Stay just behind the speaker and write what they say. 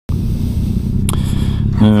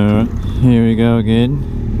Alright, here we go again.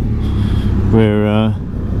 We're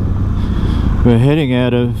heading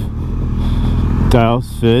out of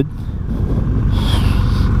Daylesford.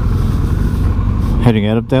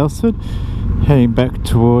 Heading back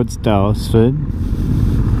towards Daylesford.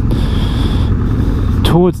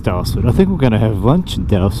 I think we're going to have lunch in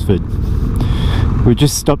Daylesford. We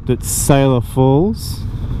just stopped at Sailor Falls.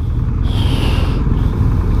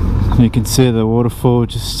 You can see the waterfall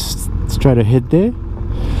just straight ahead there.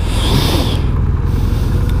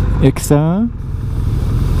 XR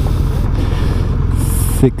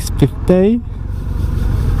 650.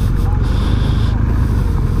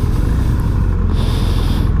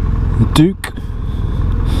 The Duke,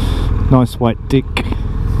 nice white dick.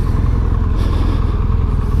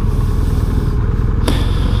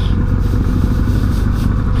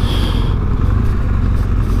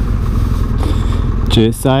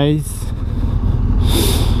 GSA's.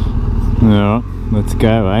 Alright, let's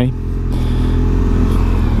go, eh?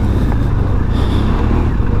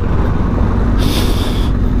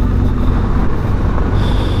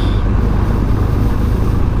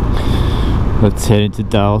 Let's head into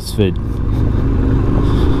Daylesford.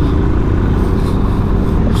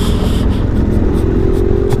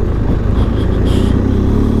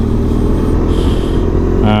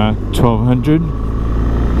 1200.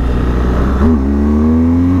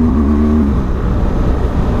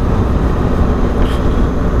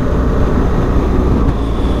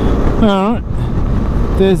 Alright,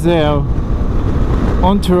 there's our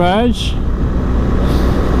entourage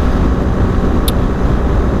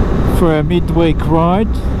for our midweek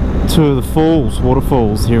ride to the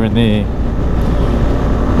waterfalls here and there.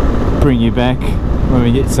 Bring you back when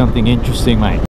we get something interesting, mate.